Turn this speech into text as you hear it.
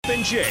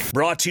and Jake.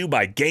 Brought to you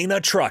by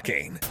Gaina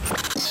Trucking.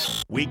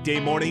 Weekday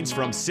mornings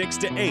from 6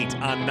 to 8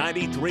 on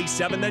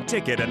 93.7 The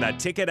Ticket and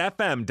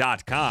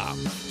theticketfm.com.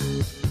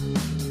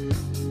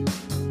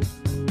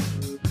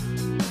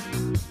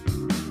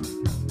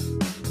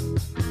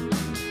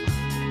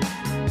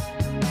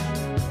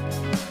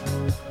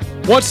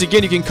 Once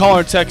again, you can call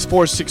or text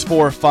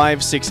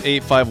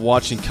 464-5685.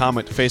 Watching,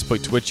 comment,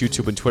 Facebook, Twitch,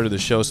 YouTube, and Twitter. The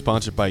show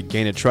sponsored by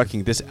Gaina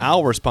Trucking. This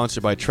hour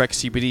sponsored by Trek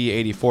CBD,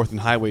 84th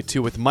and Highway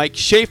 2 with Mike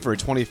Schaefer,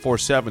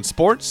 24/7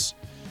 Sports.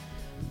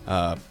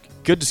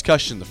 Good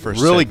discussion the first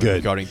really segment good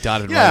regarding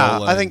Donovan Yeah,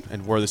 Raiola I think,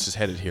 and where this is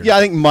headed here. Yeah, I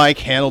think Mike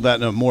handled that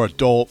in a more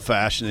adult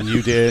fashion than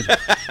you did.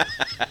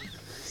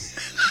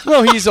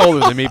 Well, he's older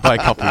than me by a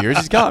couple of years.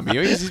 He's got me.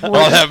 He's all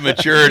that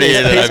maturity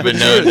that I've been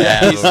known to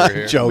have over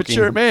here. Joking.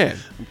 Mature man.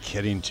 I'm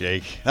kidding,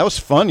 Jake. That was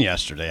fun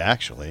yesterday,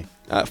 actually.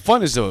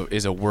 Fun is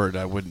a word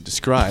I wouldn't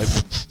describe,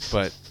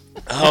 but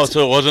Oh,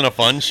 so it wasn't a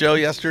fun show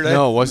yesterday?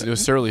 no, it wasn't. It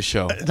was a surly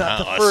show.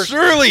 A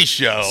surly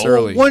show.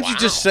 Surly. Why don't you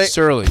just say?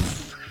 Surly.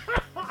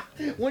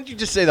 Why don't you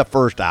just say the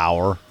first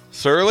hour?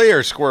 Surly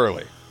or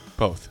squirrely?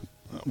 Both.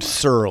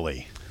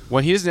 Surly.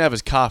 When he doesn't have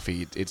his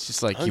coffee, it's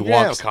just like Oh, he you didn't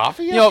walks. have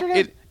coffee You know,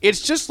 yesterday?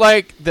 it's just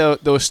like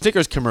those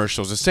Snickers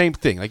commercials. The same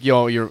thing. Like,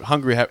 you're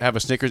hungry, have a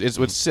Snickers. It's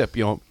with sip.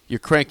 You're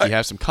cranky,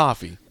 have some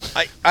coffee.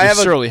 I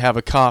have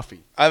a coffee.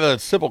 I have a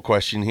simple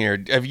question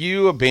here. Have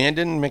you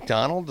abandoned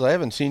McDonald's? I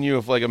haven't seen you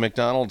with like a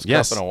McDonald's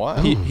Yes, cup in a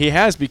while. he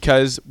has,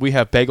 because we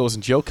have Bagels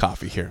and Joe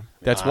coffee here.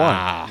 That's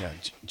why. Yeah,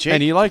 Jake,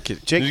 And you like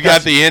it. Jake You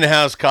got the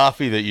in-house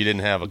coffee that you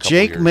didn't have a couple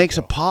Jake years makes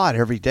ago. a pod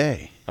every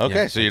day. Okay,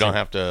 Yeah, so you don't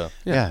have to.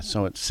 Yeah,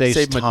 so it saves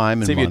Save time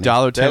and save money. you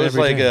 $1.10 That was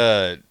every like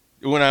day.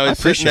 when I I was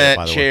sitting appreciate in it,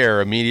 by that the way.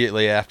 chair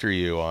immediately after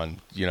you on,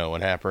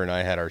 when Happer and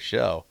I had our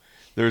show.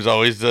 There was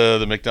always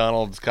the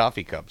McDonald's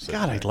coffee cups.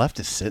 God, I left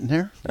it sitting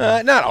there.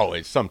 Not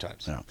always,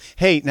 sometimes. No.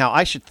 Hey, now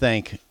I should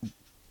thank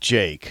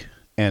Jake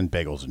and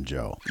Bagels and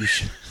Joe.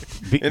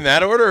 In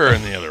that order or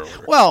in the other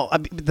order? Well,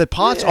 the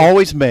pod's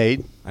always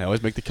made. I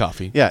always make the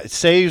coffee. Yeah, it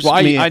saves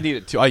Well, me I need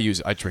it too. I use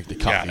it. I drink the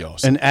coffee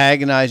also. an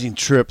agonizing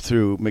trip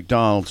through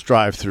McDonald's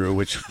drive-through,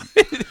 which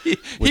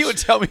he would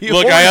tell me.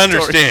 Look, horror I stories.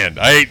 understand.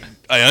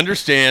 I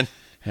understand.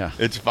 Yeah.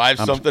 It's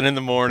 5-something in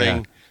the morning.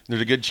 Yeah.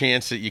 There's a good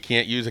chance that you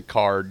can't use a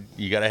card.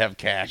 You got to have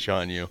cash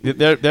on you.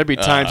 There'd be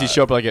times you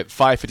show up like at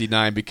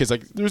 5:59 because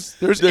like there's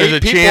There's 8 a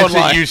people chance in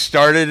line. that you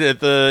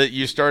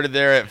started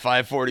there at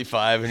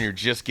 5:45 and you're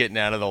just getting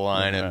out of the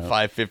line at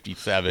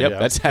 5:57. Yep,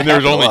 that's and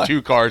there's happened a only lot.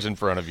 2 cars in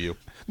front of you.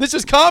 This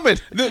is common.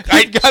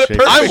 I got it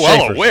perfect. I'm well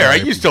Schaefer's aware. I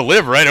smart. used to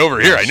live right over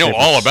here. I know Schaefer's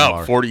all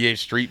about smart. 48th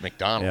Street yeah,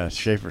 McDonald's.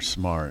 Schaefer's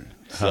smart.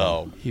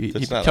 So He'd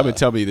it's not come a- and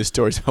tell me the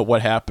stories about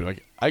what happened.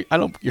 Like I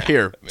don't. You're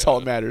here. That's all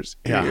that matters.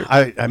 You're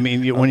Yeah, here. I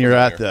mean, when you're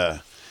at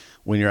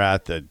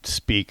the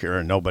speaker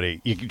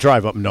and you can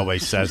drive up and nobody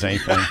says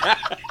anything.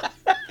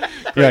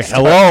 You're like,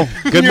 hello,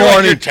 good You're like,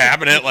 morning. you're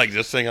tapping it like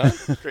this thing on.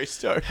 Great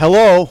start.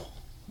 Hello,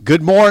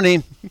 good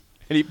morning.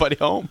 Anybody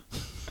home?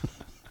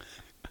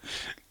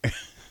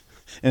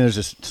 And there's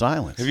just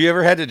silence. Have you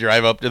ever had to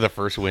drive up to the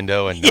first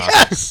window and knock?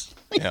 Yes.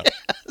 Yeah.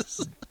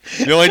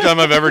 The only time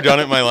I've ever done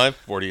it in my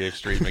life, 48th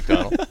Street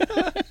McDonald's.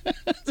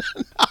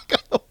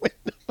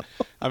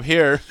 I'm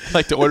here. I'd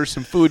like to order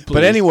some food, please.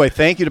 But anyway,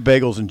 thank you to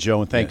Bagels and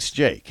Joe, and thanks,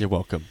 Jake. You're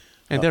welcome.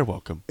 And they're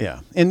welcome.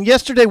 Yeah. And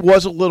yesterday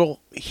was a little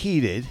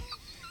heated,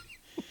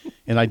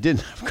 and I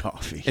didn't have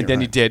coffee. And then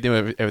You're you did.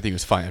 Everything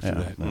was fine after Yeah,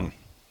 that. no.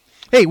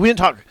 Hey, we didn't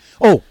talk.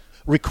 Oh,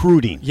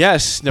 recruiting.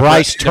 Yes.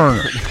 Bryce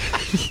Turner.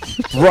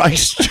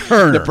 Bryce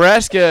Turner.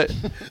 Nebraska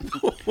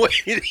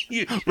Wait,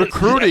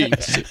 recruiting.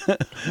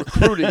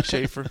 Recruiting,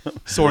 Schaefer.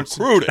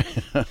 recruiting.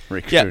 Yeah,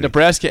 Recruiting.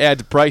 Nebraska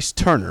adds Bryce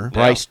Turner.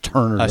 Bryce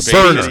Turner. A, the speed-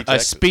 burner. Texas. a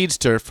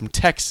speedster from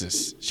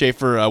Texas.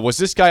 Schaefer, was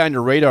this guy on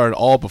your radar at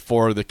all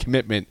before the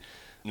commitment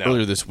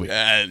earlier this week?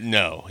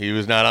 No, he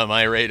was not on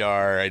my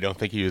radar. I don't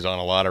think he was on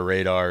a lot of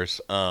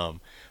radars.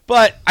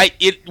 But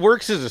it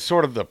works as a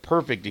sort of the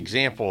perfect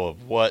example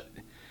of what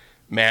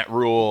Matt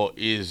Rule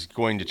is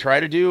going to try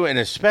to do, and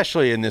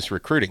especially in this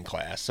recruiting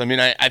class. I mean,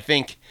 I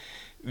think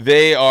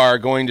they are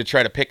going to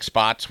try to pick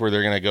spots where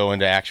they're going to go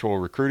into actual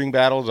recruiting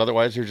battles.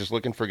 Otherwise, they're just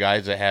looking for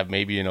guys that have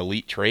maybe an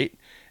elite trait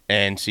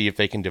and see if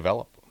they can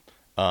develop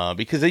them.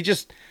 Because they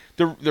just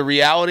the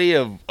reality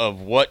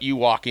of what you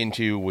walk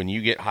into when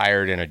you get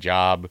hired in a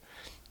job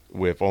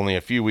with only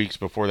a few weeks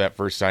before that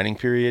first signing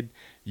period,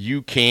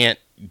 you can't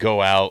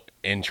go out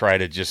and try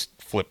to just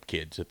flip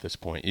kids at this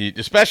point.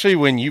 Especially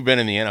when you've been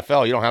in the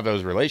NFL, you don't have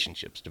those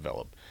relationships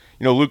developed.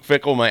 You know, Luke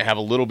Fickell might have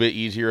a little bit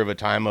easier of a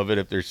time of it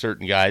if there's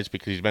certain guys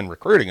because he's been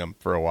recruiting them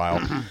for a while.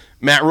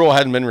 Matt Rule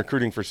hadn't been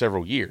recruiting for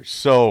several years.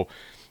 So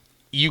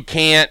you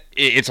can't –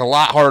 it's a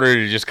lot harder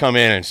to just come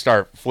in and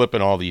start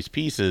flipping all these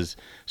pieces.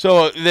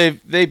 So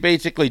they've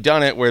basically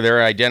done it where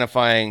they're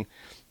identifying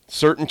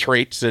certain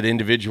traits that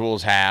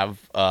individuals have,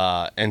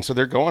 and so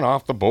they're going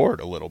off the board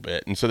a little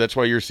bit. And so that's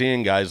why you're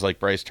seeing guys like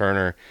Bryce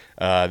Turner.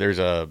 There's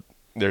a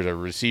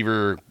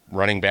receiver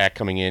running back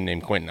coming in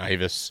named Quentin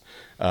Ivis.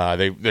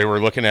 They were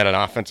looking at an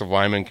offensive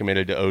lineman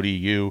committed to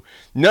ODU.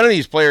 None of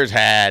these players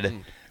had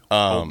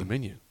Old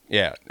Dominion.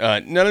 Yeah.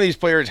 None of these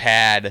players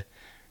had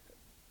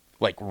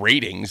like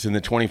ratings in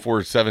the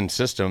 24/7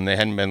 system. They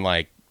hadn't been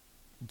like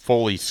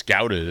fully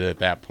scouted at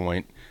that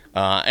point.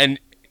 And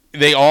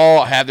they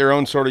all had their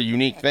own sort of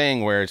unique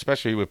thing where,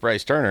 especially with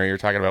Bryce Turner, you're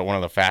talking about one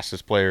of the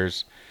fastest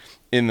players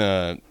in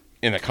the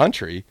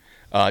country.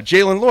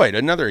 Jalen Lloyd,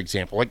 another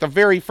example. Like the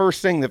very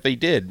first thing that they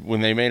did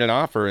when they made an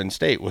offer in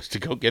state was to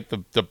go get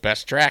the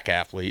best track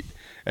athlete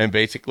and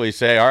basically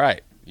say, all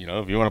right,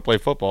 if you want to play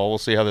football, we'll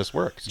see how this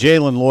works.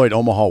 Jalen Lloyd,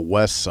 Omaha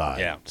West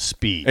Side,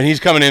 speed. And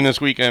he's coming in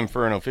this weekend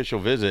for an official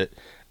visit.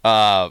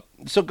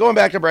 So going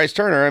back to Bryce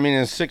Turner, I mean,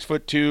 a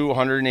 6'2",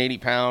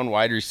 180-pound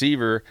wide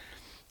receiver.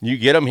 You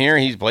get him here,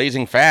 he's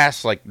blazing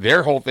fast. Like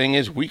their whole thing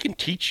is, we can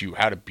teach you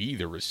how to be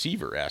the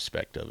receiver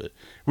aspect of it.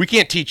 We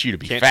can't teach you to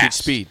be fast. Can't teach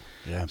speed.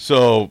 Yeah.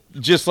 So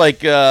just like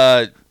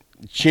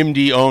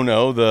Chimdi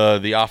Ono,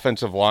 the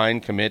offensive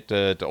line commit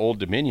to Old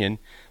Dominion,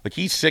 like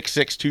he's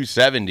 6'6",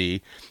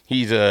 270.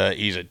 He's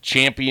a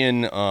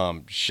champion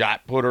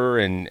shot putter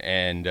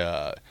and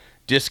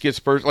discus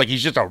person. Like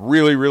he's just a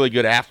really, really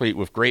good athlete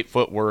with great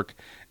footwork,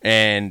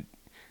 and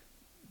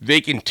they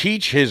can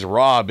teach his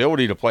raw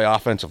ability to play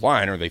offensive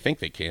line, or they think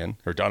they can,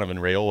 or Donovan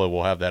Raiola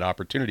will have that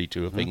opportunity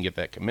to if they can get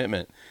that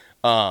commitment.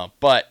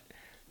 But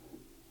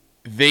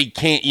they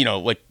can't,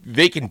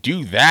 they can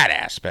do that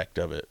aspect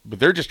of it, but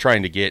they're just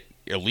trying to get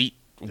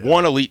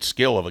one elite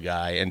skill of a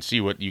guy and see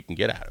what you can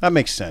get out of it. That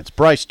makes sense.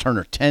 Bryce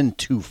Turner,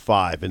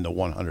 10.25 in the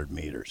 100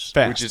 meters.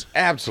 Fast. Which is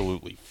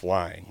absolutely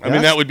flying. I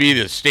mean, that would be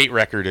the state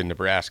record in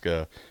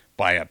Nebraska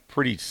by a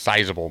pretty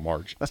sizable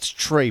margin. That's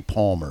Trey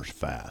Palmer's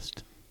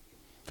fast.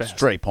 That's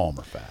Trey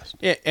Palmer fast.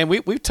 Yeah, and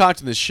we've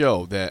talked in this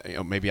show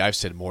that maybe I've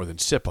said more than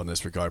Sip on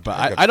this regard, but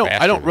think I that's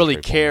faster don't than really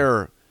Trey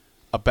care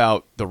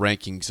about the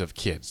rankings of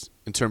kids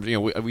in terms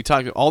of we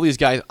talk all these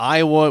guys.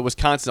 Iowa,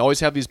 Wisconsin always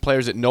have these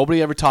players that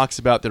nobody ever talks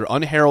about. That are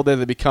unheralded.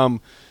 They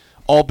become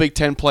all Big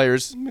Ten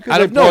players Because out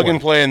they of plug nowhere. and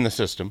play in the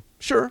system.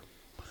 Sure.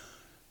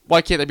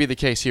 Why can't that be the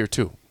case here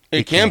too?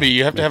 It can be.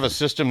 You have to have a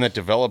system that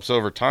develops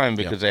over time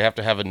because they have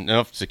to have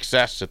enough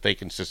success that they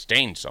can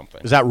sustain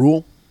something. Is that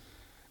rule?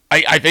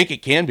 I think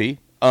it can be.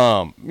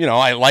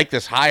 I like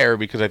this hire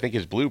because I think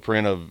his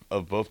blueprint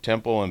of both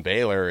Temple and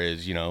Baylor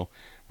is,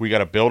 we got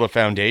to build a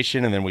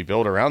foundation and then we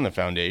build around the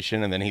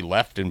foundation. And then he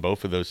left in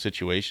both of those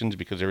situations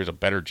because there was a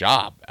better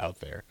job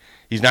out there.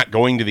 He's not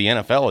going to the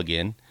NFL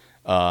again.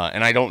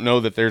 And I don't know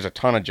that there's a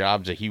ton of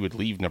jobs that he would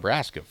leave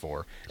Nebraska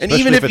for. And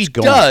Especially even if if he it's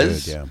going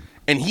does, good, yeah.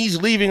 and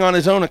he's leaving on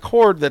his own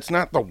accord, that's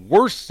not the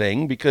worst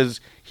thing because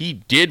he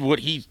did what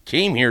he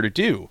came here to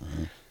do.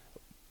 Mm-hmm.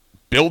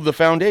 Build the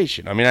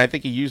foundation. I mean, I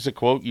think he used the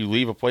quote, "You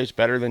leave a place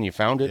better than you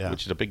found it,"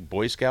 which is a big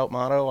Boy Scout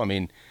motto. I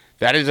mean,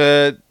 that's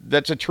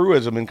a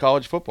truism in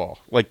college football.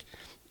 Like,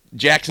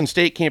 Jackson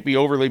State can't be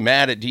overly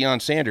mad at Deion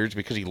Sanders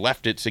because he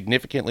left it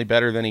significantly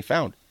better than he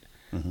found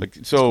it. Mm-hmm. Like,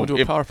 so, to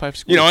a Power 5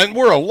 school. and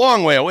we're a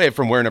long way away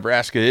from where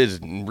Nebraska is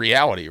in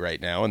reality right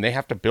now, and they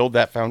have to build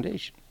that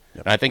foundation.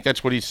 Yep. And I think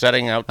that's what he's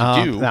setting out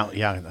to do.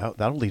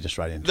 That'll lead us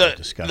right into the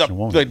discussion,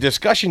 won't the it?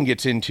 discussion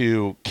gets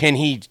into, can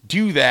he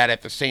do that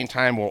at the same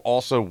time while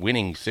also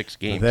winning 6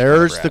 games?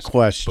 There's the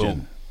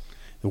question.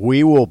 Boom.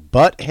 We will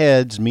butt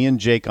heads, me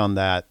and Jake, on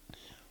that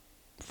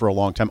for a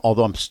long time,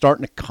 although I'm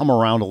starting to come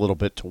around a little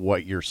bit to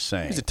what you're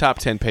saying. He's a top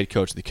 10 paid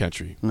coach in the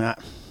country.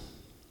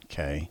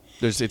 Okay.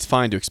 It's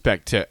fine to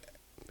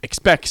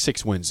expect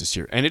 6 wins this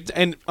year,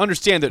 and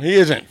understand that he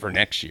isn't for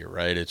next year,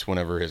 right? It's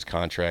whenever his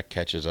contract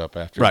catches up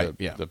after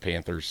the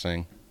Panthers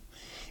thing.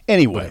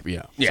 Anyway,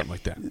 something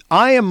like that.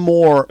 I am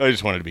more. I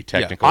just wanted to be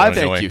technical.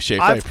 Thank you,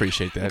 Schaefer. I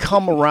appreciate that.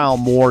 Come around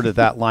more to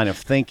that line of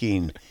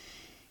thinking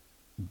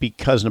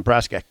because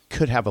Nebraska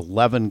could have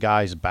 11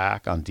 guys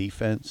back on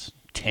defense,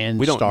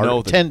 10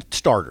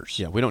 starters.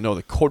 Yeah, we don't know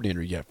the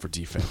coordinator yet for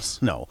defense.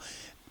 No.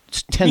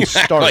 10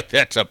 starters. Like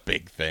that's a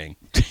big thing.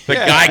 The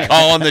guy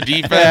calling the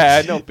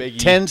defense. No biggie.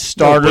 10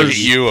 starters. Look at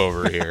you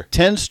over here.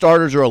 10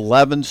 starters or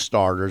 11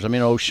 starters. I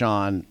mean,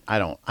 O'Shawn. I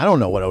don't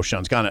know what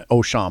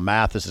O'Shawn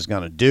Mathis is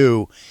gonna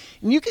do.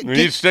 And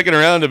he's sticking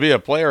around to be a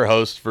player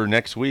host for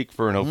next week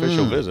for an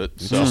official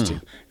visit. So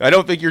I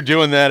don't think you're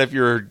doing that if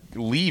you're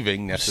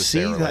leaving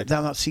necessarily.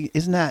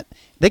 Isn't that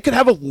they could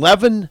have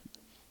 11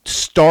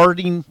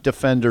 starting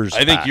defenders.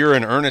 I think back. you're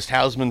an Ernest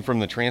Hausman from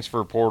the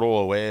transfer portal,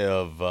 a way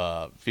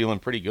of feeling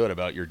pretty good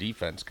about your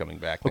defense coming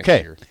back next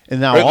year. And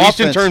now, or at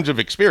least in terms of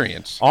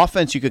experience.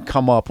 Offense, you could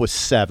come up with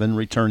 7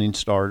 returning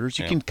starters.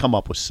 You can come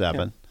up with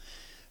 7. Yeah.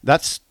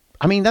 That's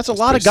a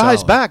lot of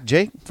guys back,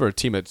 Jake, for a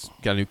team that's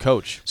got a new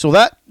coach. So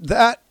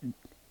that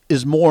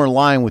is more in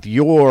line with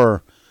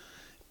your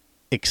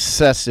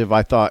excessive,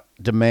 I thought,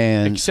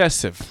 demand.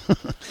 Excessive.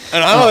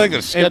 And I don't think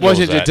the schedule it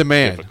wasn't that a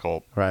demand.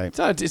 Difficult. Right.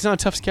 It's not a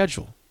tough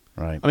schedule.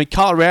 Right. I mean,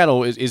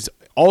 Colorado is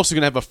also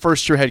going to have a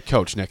first-year head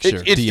coach next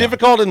year. It's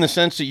difficult in the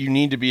sense that you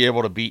need to be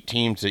able to beat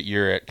teams that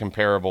you're at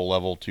comparable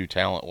level to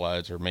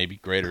talent-wise, or maybe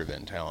greater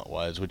than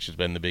talent-wise, which has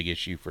been the big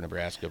issue for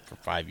Nebraska for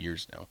 5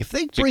 years now. If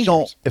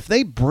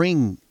they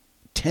bring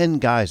 10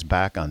 guys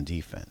back on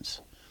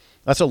defense,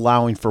 that's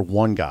allowing for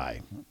 1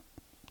 guy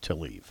to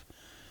leave.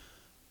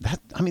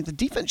 The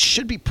defense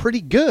should be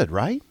pretty good,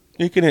 right?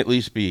 You can at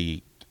least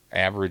be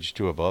average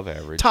to above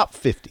average. Top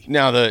 50.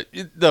 Now,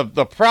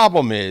 the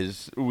problem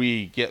is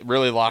we get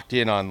really locked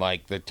in on,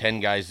 like, the 10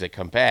 guys that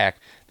come back.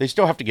 They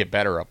still have to get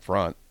better up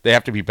front. They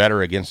have to be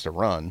better against a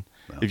run.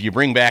 Yeah. If you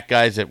bring back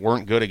guys that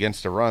weren't good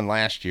against a run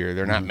last year,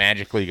 they're not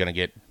magically going to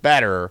get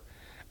better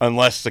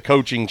unless the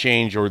coaching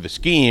change or the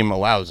scheme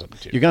allows them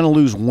to. You're going to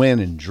lose Wynn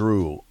and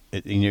Drew.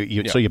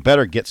 So you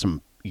better get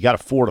some – you got to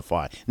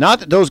fortify. Not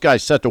that those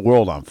guys set the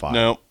world on fire.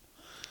 No.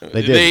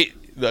 They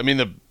did. I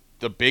mean,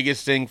 the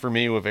biggest thing for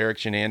me with Erik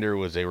Chinander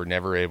was they were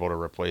never able to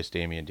replace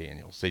Damian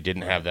Daniels. They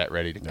didn't have that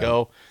ready to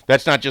go.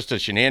 That's not just a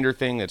Chinander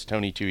thing. That's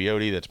Tony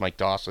Tuioti. That's Mike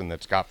Dawson.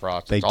 That's Scott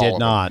Frost. They did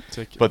not.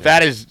 But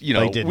that is, we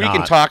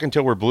can talk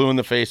until we're blue in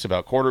the face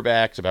about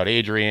quarterbacks, about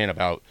Adrian,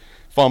 about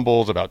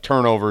fumbles, about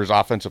turnovers,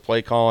 offensive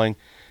play calling.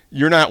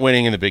 You're not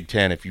winning in the Big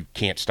Ten if you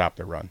can't stop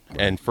the run.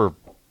 Right. And for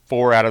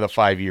 4 out of the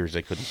 5 years,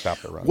 they couldn't stop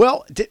the run.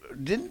 Well,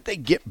 didn't they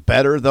get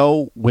better,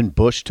 though, when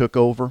Bush took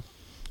over?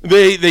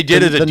 They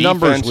did as a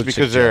defense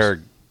because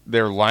their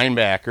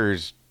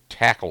linebackers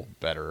tackled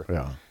better.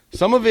 Yeah.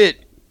 Some of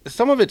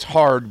it's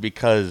hard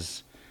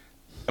because,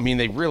 I mean,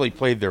 they really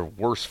played their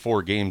worst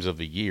 4 games of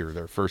the year,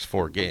 their first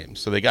 4 games.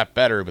 So they got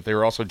better, but they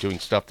were also doing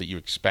stuff that you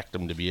expect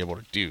them to be able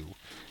to do.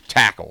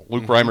 Tackle.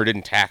 Luke Reimer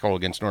didn't tackle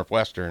against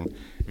Northwestern.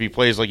 If he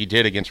plays like he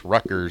did against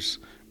Rutgers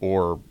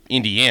or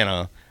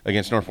Indiana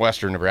against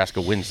Northwestern, Nebraska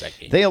wins that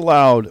game. They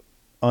allowed,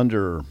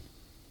 under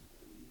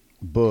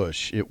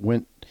Bush, it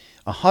went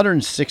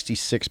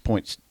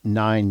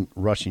 166.9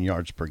 rushing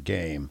yards per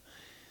game.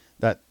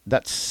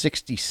 That's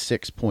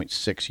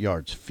 66.6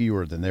 yards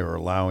fewer than they were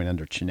allowing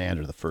under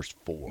Chinander the first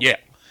 4. Yeah.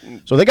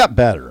 So they got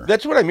better.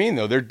 That's what I mean,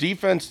 though. Their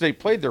defense, they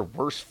played their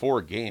worst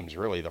 4 games,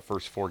 really, the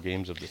first 4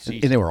 games of the season.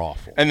 And they were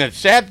awful. And the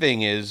sad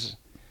thing is,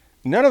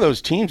 none of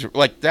those teams,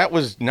 like, that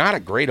was not a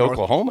great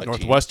Oklahoma team.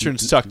 Northwestern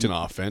sucked in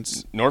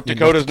offense. North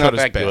Dakota's not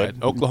that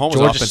good. Oklahoma's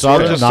Georgia offense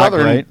Southern, not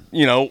great.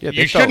 You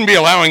shouldn't be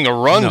allowing the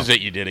runs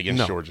that you did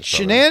against Georgia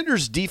Southern.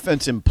 Shenander's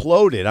defense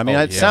imploded. I mean,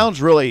 it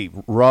sounds really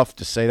rough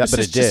to say that, but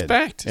it did. It's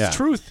fact. It's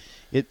truth.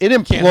 It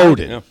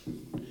imploded.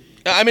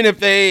 I mean, if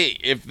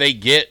they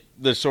get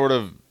the sort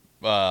of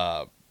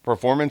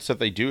performance that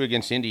they do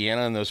against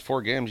Indiana in those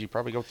 4 games, you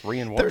probably go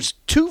 3-1. There's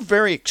 2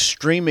 very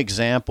extreme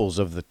examples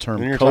of the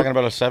term. And you're talking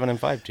about a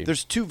 7-5 team.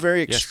 There's 2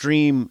 very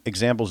extreme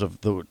examples of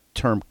the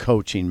term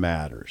coaching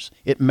matters.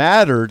 It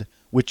mattered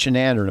with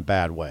Chinander in a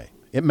bad way.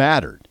 It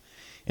mattered,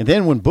 and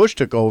then when Bush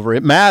took over,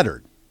 it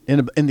mattered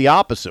in the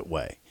opposite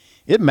way.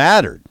 It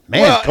mattered.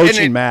 Man,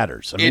 coaching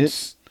matters. I mean,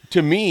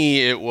 to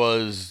me, it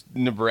was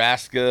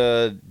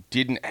Nebraska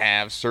didn't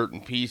have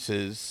certain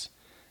pieces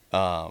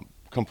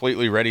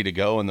completely ready to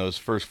go in those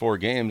first 4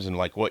 games, and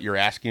like what you're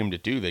asking them to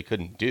do, they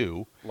couldn't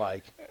do.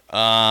 Like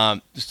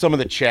some of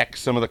the checks,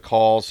 some of the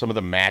calls, some of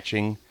the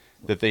matching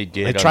that they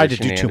did. They tried to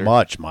do too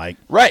much, Mike.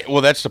 Right. Well,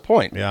 that's the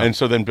point. Yeah. And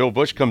so then Bill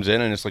Bush comes in,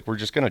 and it's like, we're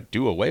just going to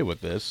do away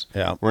with this.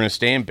 Yeah. We're going to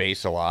stay in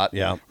base a lot.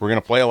 Yeah. We're going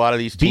to play a lot of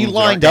these teams. Be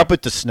lined up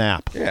at the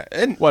snap. Yeah.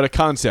 And what a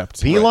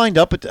concept. Be lined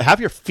up at have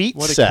your feet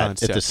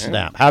set at the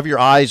snap. Have your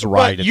eyes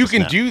right at you the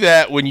snap. can do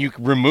that when you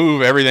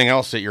remove everything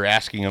else that you're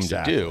asking them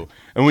to do.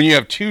 And when you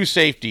have 2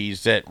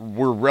 safeties that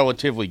were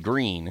relatively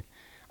green.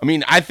 I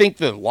mean, I think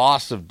the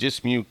loss of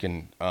Dismuke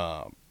and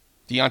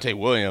Deontay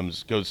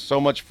Williams goes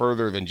so much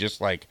further than just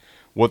like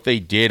what they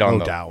did on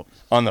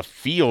the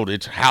field.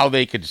 It's how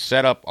they could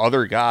set up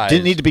other guys.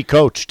 Didn't need to be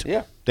coached.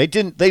 Yeah.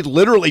 They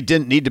literally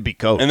didn't need to be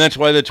coached. And that's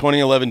why the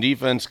 2011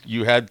 defense,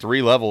 you had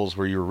 3 levels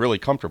where you were really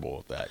comfortable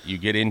with that. You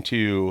get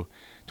into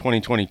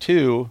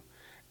 2022,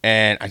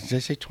 and did I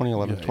say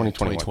 2011?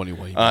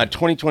 2021.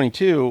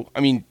 2022, I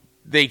mean,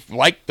 they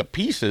liked the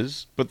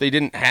pieces, but they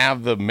didn't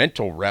have the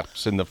mental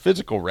reps and the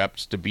physical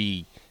reps to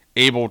be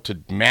able to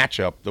match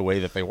up the way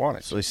that they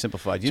wanted. So they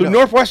simplified.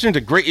 Northwestern's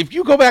a great – if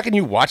you go back and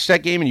you watch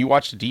that game and you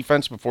watch the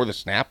defense before the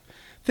snap,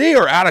 they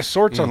are out of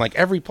sorts on like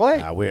every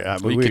play.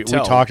 We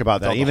talked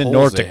about that. Even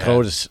North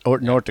Dakota.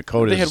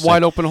 They had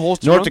wide open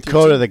holes. North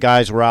Dakota, the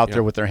guys were out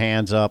there with their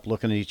hands up,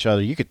 looking at each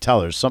other. You could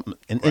tell there's something,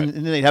 and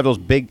then they'd have those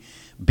big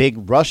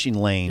rushing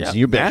lanes. Yeah, and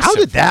you're like, how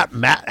did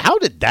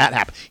that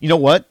happen? You know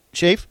what,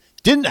 Shafe?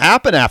 Didn't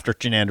happen after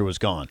Chinander was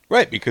gone.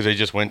 Right, because they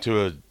just went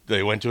to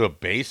a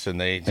base and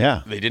they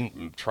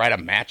didn't try to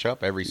match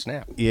up every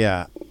snap.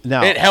 Yeah.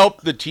 Now it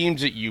helped the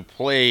teams that you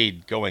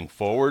played going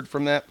forward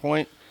from that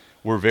point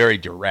were very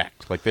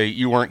direct. Like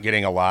you weren't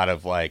getting a lot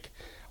of like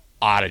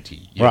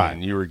oddity.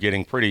 You were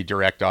getting pretty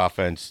direct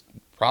offense.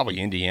 Probably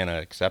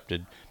Indiana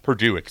accepted,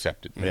 Purdue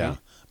accepted. Yeah.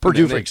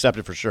 Purdue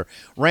accepted for sure.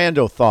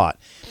 Rando thought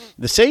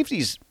the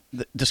safeties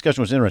the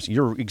discussion was interesting.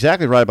 You're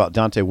exactly right about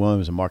Dante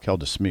Williams and Markel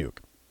Dismuke.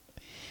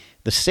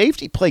 The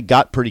safety play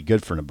got pretty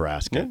good for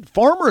Nebraska. Yeah.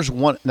 Farmer is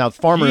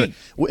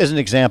an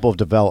example of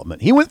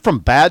development. He went from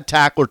bad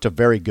tackler to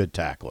very good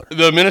tackler.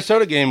 The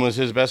Minnesota game was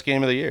his best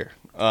game of the year.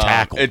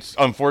 Tackle. It's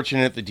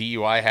unfortunate the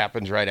DUI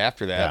happens right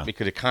after that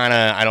because it kind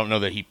of, I don't know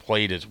that he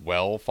played as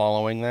well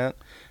following that.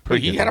 But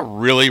he had a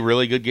really,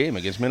 really good game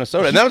against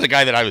Minnesota. And that was a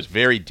guy that I was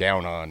very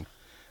down on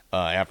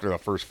after the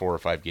first 4 or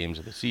 5 games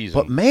of the season.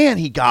 But, man,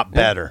 he got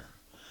better.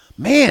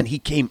 Man, he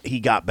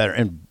got better.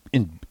 And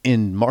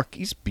in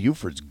Marquise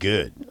Buford's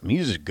good. I mean,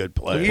 he's a good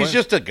player. He's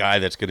just a guy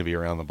that's going to be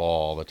around the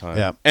ball all the time.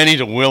 Yeah. And he's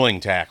a willing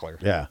tackler.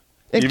 Yeah.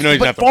 Even though he's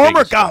but not the Farmer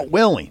biggest got guy.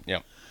 willing. Yeah.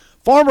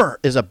 Farmer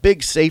is a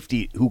big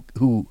safety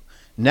who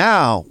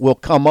now will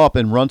come up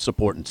and run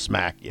support and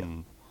smack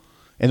you.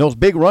 And those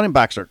big running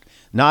backs are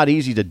not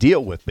easy to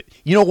deal with. But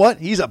you know what?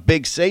 He's a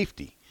big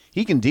safety.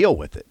 He can deal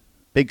with it.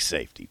 Big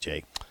safety,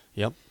 Jake.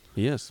 Yep,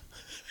 he is.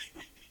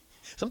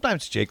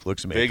 Sometimes Jake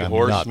looks at me Big like I'm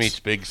horse nuts. meets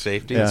big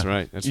safety. Yeah. That's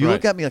right. That's you right.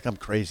 look at me like I'm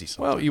crazy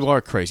sometimes. Well, you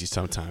are crazy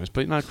sometimes,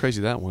 but not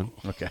crazy that one.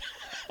 Okay.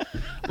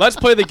 Let's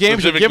play the game.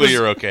 Specifically,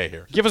 you're okay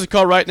here. Give us a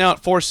call right now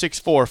at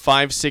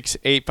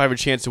 464-5685. A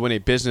chance to win a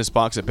business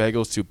box of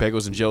bagels to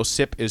Bagels and Joe.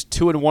 Sip is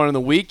 2-1 in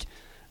the week.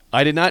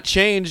 I did not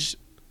change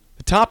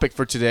the topic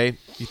for today.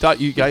 You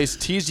thought you guys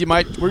teased you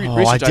might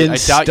research. I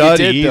didn't doubt study you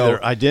did, either. though.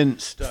 I didn't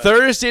study.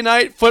 Thursday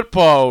night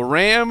football.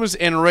 Rams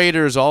and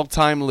Raiders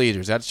all-time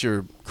leaders. That's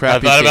your I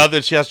crappy thought game. about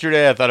this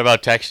yesterday. I thought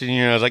about texting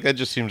you, and I was like, that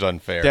just seems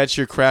unfair. That's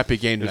your crappy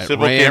game tonight.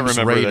 Sybil can't Rams,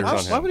 remember Raiders.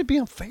 theirs on Why him. would it be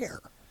unfair?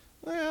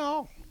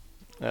 Well,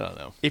 I don't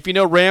know. If you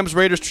know Rams,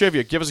 Raiders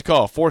trivia, give us a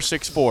call.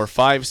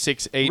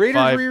 464-5685.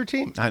 Raiders were your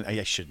team.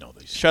 I should know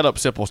these. Shut Up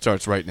Simple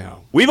starts right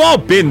now. We've all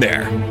been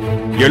there.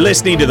 You're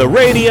listening to the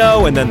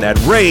radio, and then that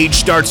rage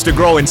starts to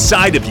grow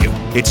inside of you.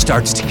 It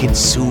starts to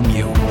consume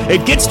you.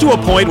 It gets to a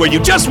point where you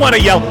just want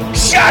to yell,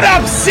 "Shut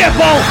up,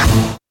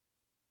 Sipple!"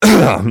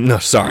 No,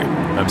 sorry.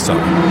 I'm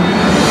sorry.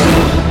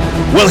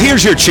 Well,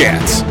 here's your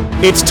chance.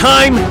 It's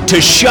time to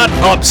shut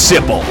up,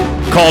 Sipple.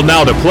 Call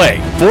now to play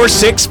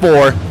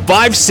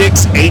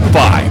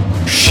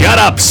 464-5685. Shut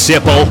up,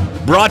 Sipple.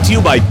 Brought to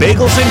you by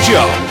Bagels and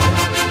Joe.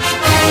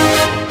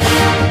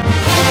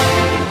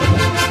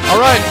 All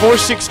right,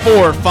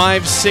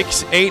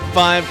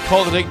 464-5685.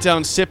 Call the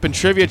Takedown Sip and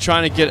Trivia,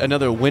 trying to get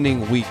another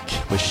winning week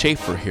with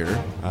Schaefer here.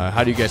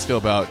 How do you guys feel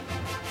about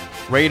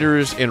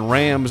Raiders and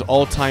Rams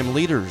all-time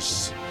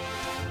leaders?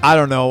 I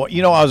don't know.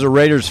 You know, I was a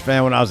Raiders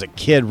fan when I was a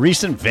kid.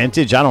 Recent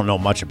vintage, I don't know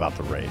much about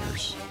the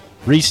Raiders.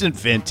 Recent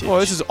vintage. Well,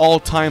 this is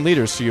all-time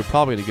leaders, so you're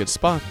probably in a good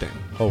spot then.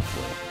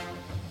 Hopefully.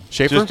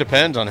 Schaefer? Just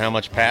depends on how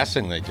much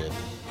passing they did.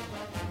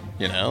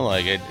 You know,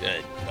 like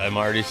I'm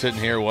already sitting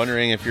here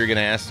wondering if you're going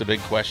to ask the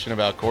big question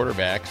about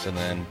quarterbacks, and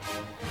then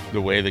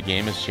the way the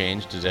game has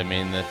changed, does that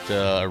mean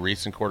that a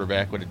recent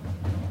quarterback would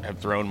have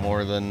thrown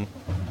more than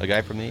a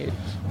guy from the 80s?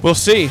 We'll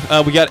see.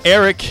 We got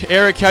Eric.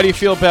 Eric, how do you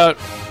feel about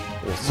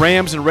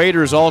Rams and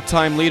Raiders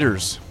all-time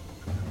leaders?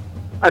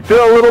 I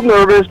feel a little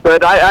nervous,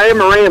 but I am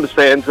a Rams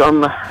fan, so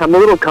I'm a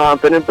little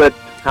confident, but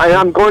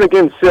I'm going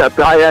against Sip.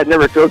 I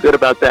never feel good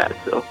about that.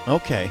 So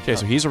Okay. Okay,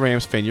 so he's a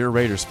Rams fan. You're a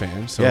Raiders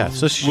fan. So Yeah,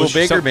 so Will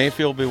Baker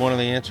Mayfield be one of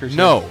the answers?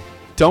 No.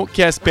 Don't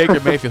guess Baker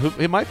Mayfield.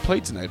 He might play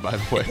tonight, by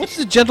the way. What's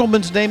the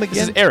gentleman's name again?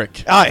 This is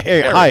Eric. Hi,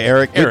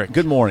 Eric. Eric.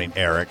 Good morning,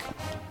 Eric.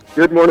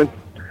 good morning.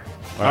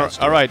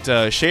 All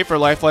right, Schaefer,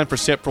 lifeline for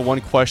Sip for one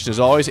question. As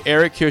always,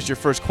 Eric, here's your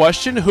first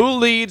question. Who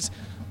leads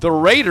the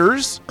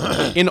Raiders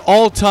in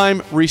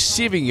all-time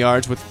receiving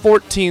yards with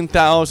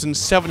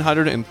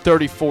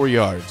 14,734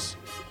 yards?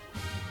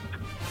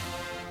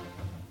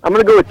 I'm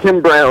going to go with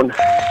Tim Brown.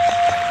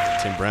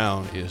 Tim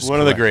Brown is One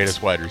of the correct.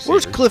 greatest wide receivers.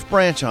 Where's Cliff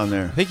Branch on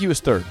there? I think he was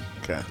third.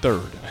 Okay.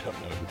 Third. I don't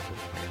know who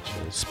Cliff Branch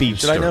is.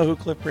 Speedster. Should I know who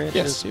Cliff Branch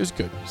Yes, is? he was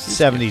good.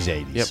 70s,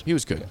 80s. Yep, he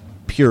was good.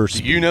 Pure Do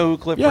speed. you know who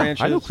Cliff Yeah, Branch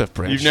is? I know Cliff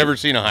Branch. You've never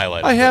seen a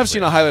highlight of I have Cliff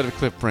seen a Branch. highlight of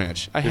Cliff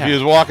Branch. I If have. he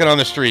was walking on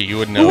the street, you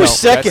wouldn't know. Who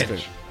was No, that's second?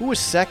 good. Who was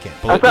second?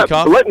 I thought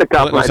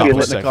Blitnikoff might be in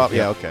was it. second. Blitnikoff,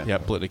 yeah, okay. Yeah,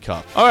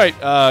 Blitnikoff. All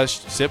right,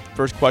 Sip,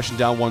 first question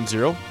down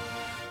 1-0.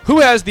 Who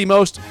has the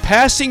most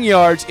passing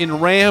yards in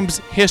Rams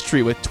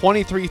history with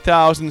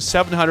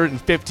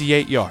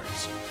 23,758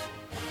 yards?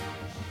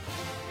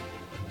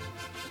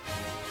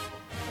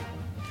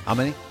 How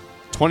many?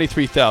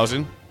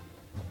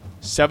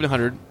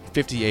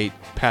 23,758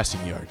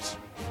 passing yards.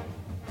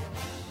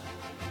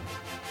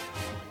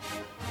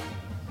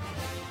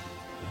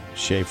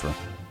 Schaefer.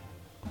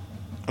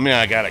 I mean,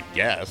 I got a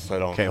guess. I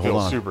don't Okay, hold feel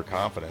on. super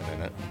confident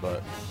in it,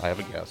 but I have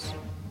a guess.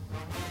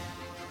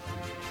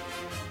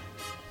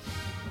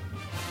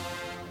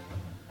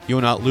 You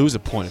will not lose a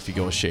point if you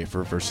go with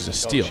Schaefer versus a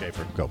steal.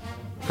 Schaefer, go.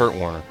 Kurt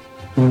Warner.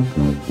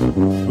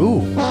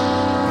 Ooh.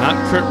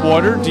 Not Kurt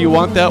Water. Do you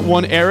want that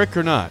one, Eric,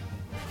 or not?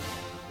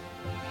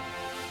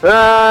 You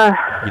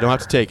don't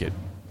have to take it.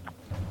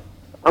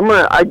 I'm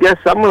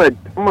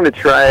gonna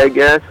try. I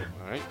guess.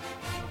 All right.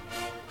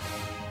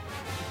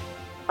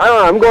 I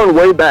don't know. I'm going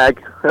way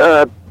back.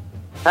 Pat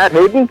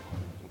Hayden.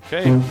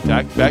 Okay,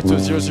 back to a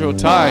 0-0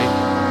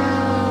 tie.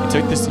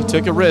 He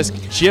took a risk.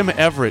 Jim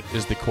Everett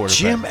is the quarterback.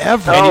 Jim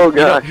Everett. Oh, You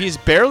know, gosh. he's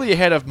barely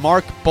ahead of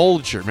Mark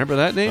Bolger. Remember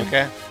that name?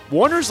 Okay.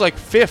 Warner's like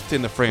fifth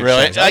in the Really?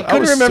 franchise. I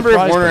couldn't was remember if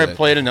surprised Warner by had that.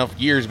 played enough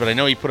years, but I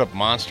know he put up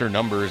monster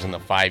numbers in the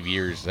 5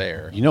 years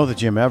there. You know the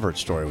Jim Everett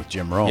story with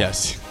Jim Rome?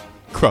 Yes.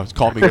 Call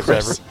me Chris.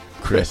 Everett.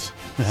 Chris.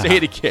 Say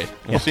it again.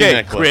 We've seen Okay,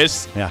 that clip.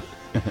 Chris. Yeah.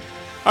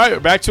 All right, we're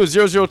back to a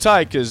 0-0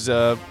 tie because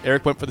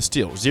Eric went for the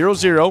steal.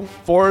 0-0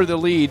 for the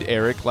lead,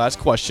 Eric. Last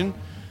question.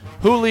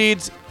 Who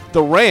leads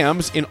the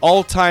Rams in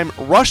all-time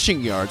rushing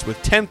yards with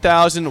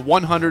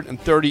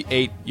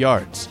 10,138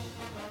 yards?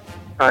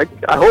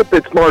 I hope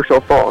it's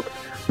Marshall Falk.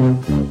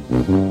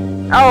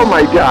 Oh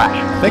my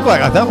gosh. Think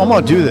like I'm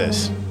going to do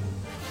this.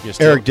 Yes,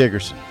 Eric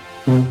Dickerson.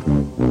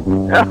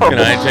 Can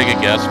I take a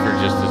guess for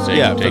just the sake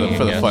Yeah, of taking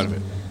for a the guess? fun of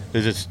it.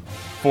 Is it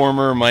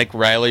former Mike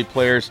Riley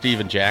player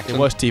Steven Jackson? It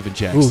was Steven Ooh,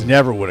 Jackson.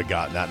 never would have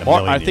gotten that in a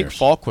million I think years.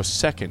 Falk was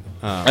second.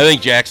 I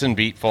think Jackson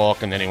beat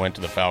Falk, and then he went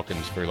to the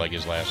Falcons for like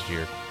his last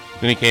year.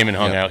 Then he came and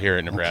hung Yeah. out here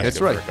at Nebraska.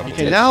 That's right. For a couple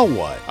Okay, days. now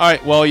what? All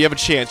right, well, you have a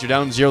chance. You're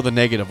down 0 to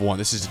 -1.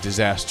 This is a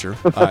disaster.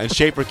 And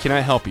Schaefer, can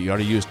I help you? You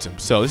already used him.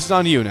 So this is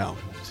on you now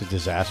It's a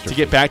disaster. to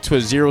get back to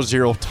a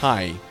 0-0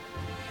 tie.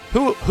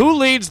 Who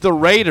leads the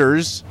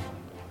Raiders?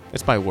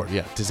 That's my word.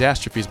 Yeah,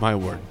 disastrophe is my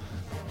word.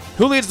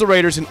 Who leads the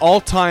Raiders in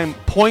all-time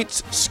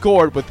points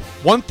scored with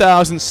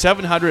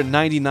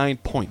 1,799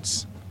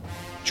 points?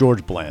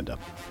 George Blanda.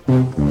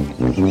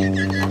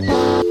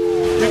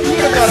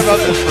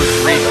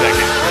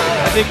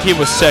 I think he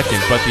was second,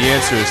 but the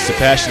answer is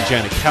Sebastian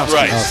Janikowski.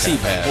 Right.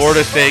 Seabass.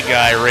 Florida State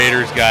guy,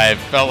 Raiders guy.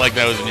 Felt like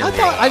that was in your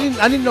I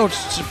didn't know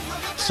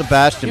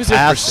Sebastian He was there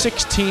for passed.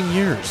 16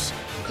 years.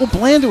 Well,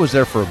 Blanda was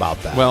there for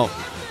about that. Well,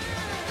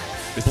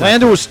 it's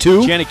Blanda not- was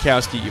 2.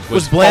 Janikowski was,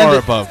 Was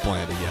Blanda- far above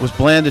Blanda. Yeah. Was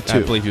Blanda I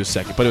 2? believe he was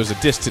second, but it was a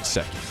distant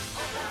second.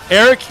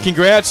 Eric,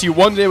 congrats. You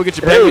one day will get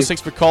your Hey. Penguins.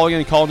 Thanks for calling in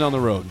and calling down the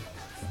road.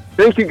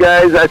 Thank you,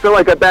 guys. I feel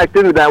like I backed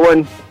into that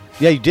one.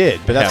 Yeah, you did,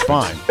 but that's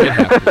happens. fine. It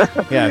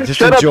happens. Yeah, just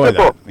Shut up, enjoy that.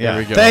 Sipple. Yeah. There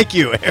we go. Thank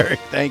you, Eric.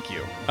 Thank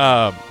you.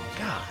 That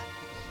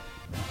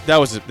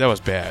was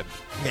bad.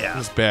 Yeah. That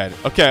was bad.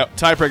 Okay,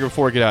 tiebreaker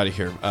before we get out of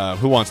here.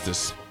 Who wants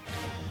this?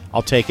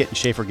 I'll take it, and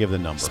Schaefer give the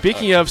number.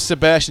 Speaking of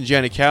Sebastian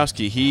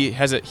Janikowski,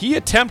 he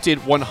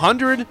attempted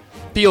 100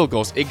 field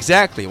goals,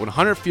 exactly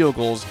 100 field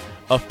goals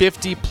of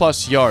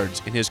 50-plus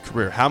yards in his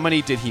career. How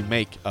many did he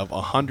make of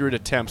 100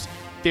 attempts,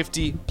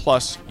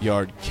 50-plus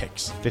yard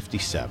kicks?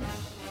 57.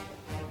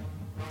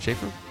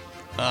 Schaefer?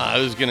 I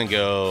was going to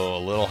go a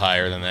little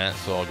higher than that,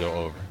 so I'll go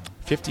over.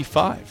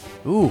 55.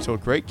 Ooh. So a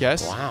great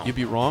guess. Wow. You'd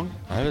be wrong.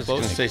 I was Close.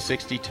 going to say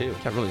 62.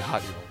 Got really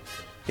hot here.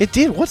 It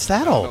did. What's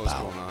that all What's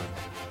about? going on?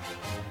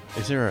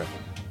 Is there a...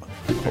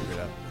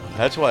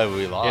 That's why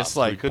we lost. It's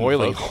We like couldn't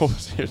boiling focus.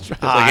 holes here. It's like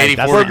Ah, 84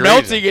 that's- We're degrees.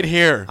 melting it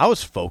here. I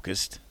was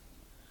focused.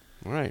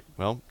 All right.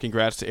 Well,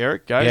 congrats to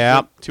Eric, guys.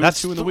 Yeah.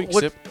 2-2 in the week.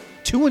 what- Zip.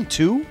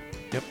 2-2?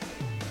 Yep.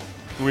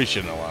 We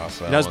shouldn't have lost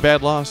that. That was one.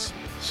 bad loss.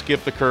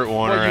 Skip the Kurt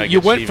Warner. Well, I you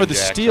get went Steven for the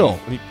Jackson. steal.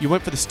 You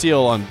went for the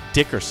steal on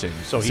Dickerson.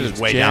 So instead he's of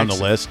way down the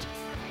Jackson. list.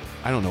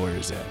 I don't know where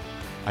he's at.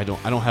 I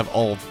don't have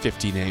all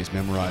 50 names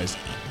memorized.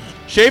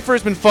 Schaefer,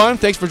 it's been fun.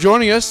 Thanks for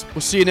joining us.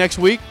 We'll see you next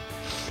week.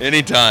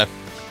 Anytime.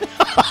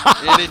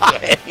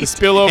 Anytime. The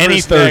spillover Any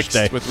is next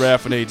Thursday. with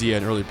Raph and AD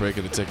and early break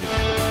of the ticket.